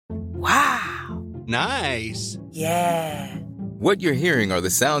Nice. Yeah. What you're hearing are the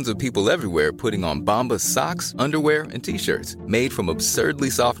sounds of people everywhere putting on Bombas socks, underwear, and T-shirts made from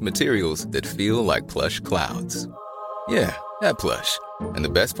absurdly soft materials that feel like plush clouds. Yeah, that plush. And the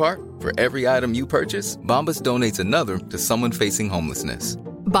best part? For every item you purchase, Bombas donates another to someone facing homelessness.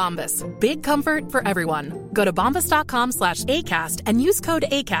 Bombas. Big comfort for everyone. Go to bombas.com/ACAST and use code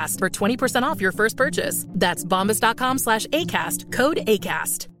ACAST for 20% off your first purchase. That's bombas.com/ACAST. Code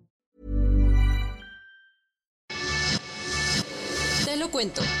ACAST. Te lo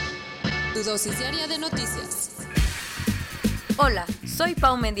cuento. Tu dosis diaria de noticias. Hola, soy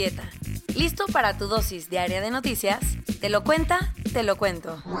Pau Mendieta. ¿Listo para tu dosis diaria de noticias? ¿Te lo cuenta? Te lo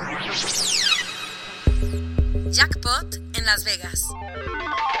cuento. Jackpot en Las Vegas.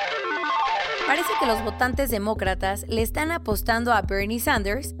 Parece que los votantes demócratas le están apostando a Bernie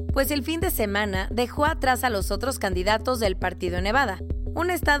Sanders, pues el fin de semana dejó atrás a los otros candidatos del partido en Nevada, un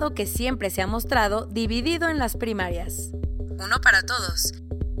estado que siempre se ha mostrado dividido en las primarias. Uno para todos.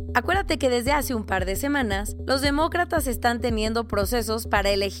 Acuérdate que desde hace un par de semanas, los demócratas están teniendo procesos para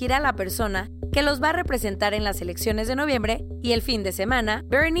elegir a la persona que los va a representar en las elecciones de noviembre y el fin de semana,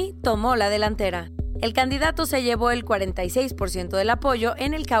 Bernie tomó la delantera. El candidato se llevó el 46% del apoyo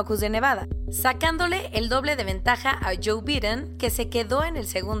en el caucus de Nevada, sacándole el doble de ventaja a Joe Biden, que se quedó en el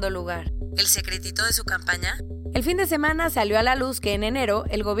segundo lugar. ¿El secretito de su campaña? El fin de semana salió a la luz que en enero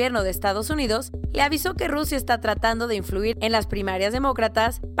el gobierno de Estados Unidos le avisó que Rusia está tratando de influir en las primarias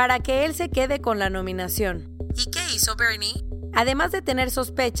demócratas para que él se quede con la nominación. ¿Y qué hizo Bernie? Además de tener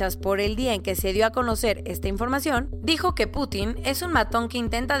sospechas por el día en que se dio a conocer esta información, dijo que Putin es un matón que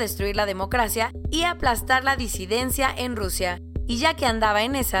intenta destruir la democracia y aplastar la disidencia en Rusia. Y ya que andaba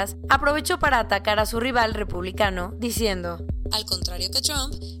en esas, aprovechó para atacar a su rival republicano, diciendo: al contrario que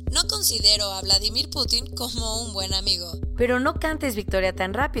Trump, no considero a Vladimir Putin como un buen amigo. Pero no cantes victoria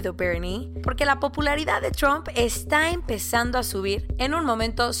tan rápido, Bernie, porque la popularidad de Trump está empezando a subir en un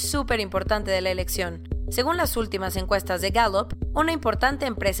momento súper importante de la elección. Según las últimas encuestas de Gallup, una importante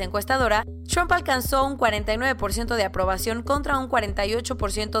empresa encuestadora, Trump alcanzó un 49% de aprobación contra un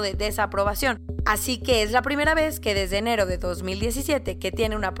 48% de desaprobación. Así que es la primera vez que desde enero de 2017 que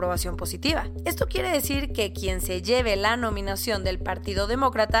tiene una aprobación positiva. Esto quiere decir que quien se lleve la nominación del Partido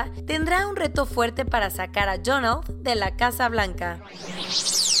Demócrata tendrá un reto fuerte para sacar a Donald de la Casa Blanca.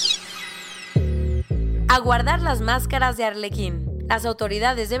 A guardar las máscaras de Arlequín. Las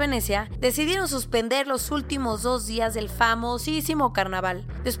autoridades de Venecia decidieron suspender los últimos 2 días del famosísimo carnaval,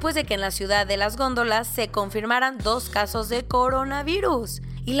 después de que en la ciudad de las góndolas se confirmaran 2 casos de coronavirus.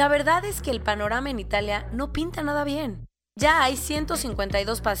 Y la verdad es que el panorama en Italia no pinta nada bien. Ya hay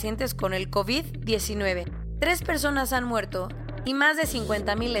 152 pacientes con el COVID-19, 3 personas han muerto y más de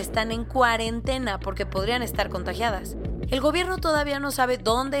 50,000 están en cuarentena porque podrían estar contagiadas. El gobierno todavía no sabe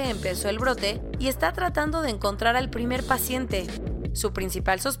dónde empezó el brote y está tratando de encontrar al primer paciente. Su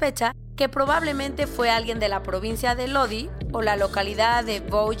principal sospecha, que probablemente fue alguien de la provincia de Lodi o la localidad de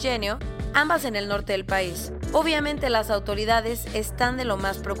Bougenio, ambas en el norte del país. Obviamente las autoridades están de lo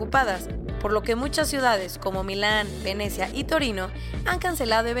más preocupadas, por lo que muchas ciudades como Milán, Venecia y Torino han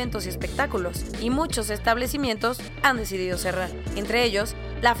cancelado eventos y espectáculos, y muchos establecimientos han decidido cerrar. Entre ellos,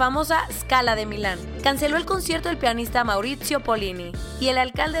 la famosa Scala de Milán canceló el concierto del pianista Maurizio Pollini, y el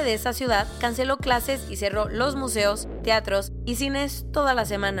alcalde de esa ciudad canceló clases y cerró los museos, teatros y cines toda la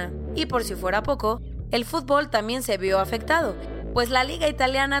semana. Y por si fuera poco, el fútbol también se vio afectado, pues la liga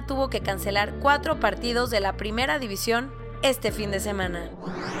italiana tuvo que cancelar 4 partidos de la primera división este fin de semana.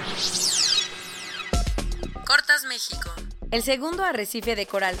 Cortas México. El segundo arrecife de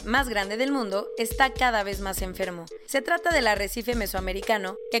coral más grande del mundo está cada vez más enfermo. Se trata del arrecife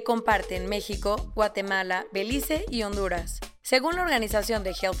mesoamericano que comparten México, Guatemala, Belice y Honduras. Según la organización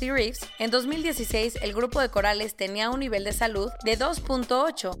de Healthy Reefs, en 2016 el grupo de corales tenía un nivel de salud de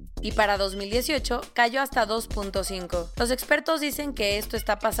 2.8 y para 2018 cayó hasta 2.5. Los expertos dicen que esto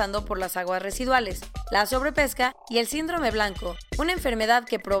está pasando por las aguas residuales, la sobrepesca y el síndrome blanco, una enfermedad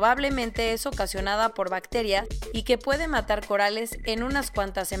que probablemente es ocasionada por bacterias y que puede matar corales en unas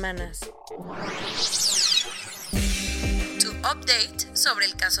cuantas semanas. Update sobre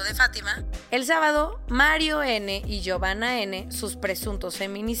el caso de Fátima. El sábado, Mario N. y Giovanna N., sus presuntos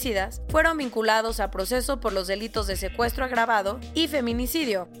feminicidas, fueron vinculados a proceso por los delitos de secuestro agravado y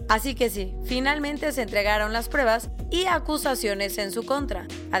feminicidio. Así que sí, finalmente se entregaron las pruebas y acusaciones en su contra.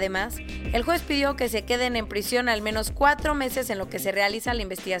 Además, el juez pidió que se queden en prisión al menos 4 meses en lo que se realiza la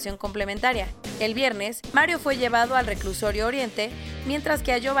investigación complementaria. El viernes, Mario fue llevado al reclusorio Oriente, mientras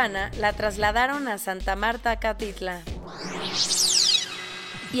que a Giovanna la trasladaron a Santa Marta, Catitla.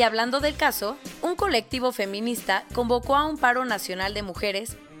 Y hablando del caso, un colectivo feminista convocó a un paro nacional de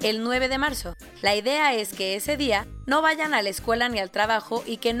mujeres el 9 de marzo. La idea es que ese día no vayan a la escuela ni al trabajo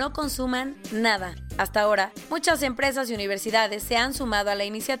y que no consuman nada. Hasta ahora, muchas empresas y universidades se han sumado a la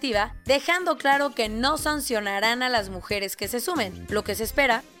iniciativa, dejando claro que no sancionarán a las mujeres que se sumen. Lo que se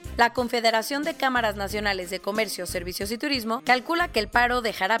espera, la Confederación de Cámaras Nacionales de Comercio, Servicios y Turismo calcula que el paro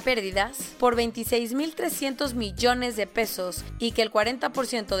dejará pérdidas por 26.300 millones de pesos y que el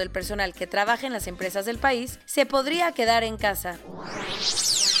 40% del personal que trabaja en las empresas del país se podría quedar en casa.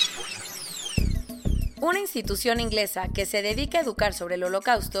 Una institución inglesa que se dedica a educar sobre el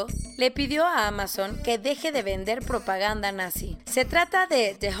Holocausto le pidió a Amazon que deje de vender propaganda nazi. Se trata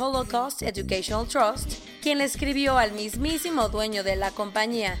de The Holocaust Educational Trust, quien le escribió al mismísimo dueño de la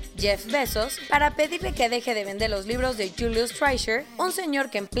compañía, Jeff Bezos, para pedirle que deje de vender los libros de Julius Streicher, un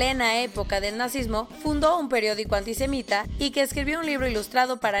señor que en plena época del nazismo fundó un periódico antisemita y que escribió un libro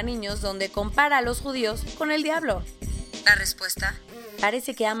ilustrado para niños donde compara a los judíos con el diablo. La respuesta: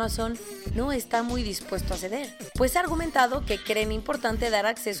 parece que Amazon no está muy dispuesto a ceder, pues ha argumentado que creen importante dar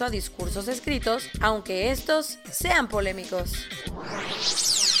acceso a discursos escritos, aunque estos sean polémicos.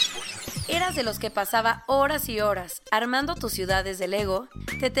 ¿Eras de los que pasaba horas y horas armando tus ciudades de Lego?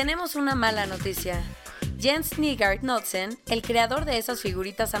 Te tenemos una mala noticia. Jens Nygaard Knudsen, el creador de esas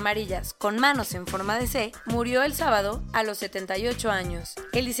figuritas amarillas con manos en forma de C, murió el sábado a los 78 años.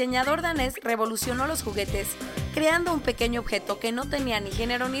 El diseñador danés revolucionó los juguetes creando un pequeño objeto que no tenía ni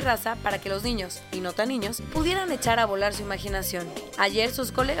género ni raza para que los niños, y no tan niños, pudieran echar a volar su imaginación. Ayer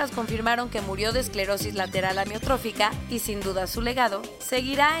sus colegas confirmaron que murió de esclerosis lateral amiotrófica y sin duda su legado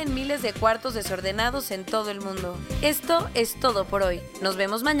seguirá en miles de cuartos desordenados en todo el mundo. Esto es todo por hoy. Nos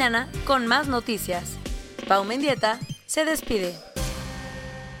vemos mañana con más noticias. Pau Mendieta se despide.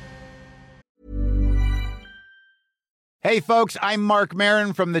 Hey folks, I'm Mark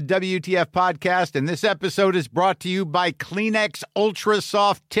Maron from the WTF Podcast, and this episode is brought to you by Kleenex Ultra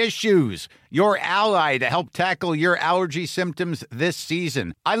Soft Tissues, your ally to help tackle your allergy symptoms this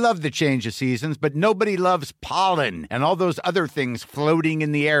season. I love the change of seasons, but nobody loves pollen and all those other things floating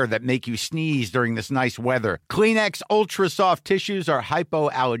in the air that make you sneeze during this nice weather. Kleenex Ultra Soft Tissues are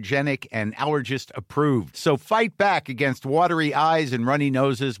hypoallergenic and allergist approved, so fight back against watery eyes and runny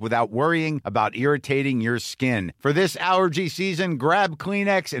noses without worrying about irritating your skin. For this allergy season, grab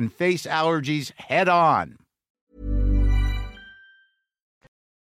Kleenex and face allergies head on.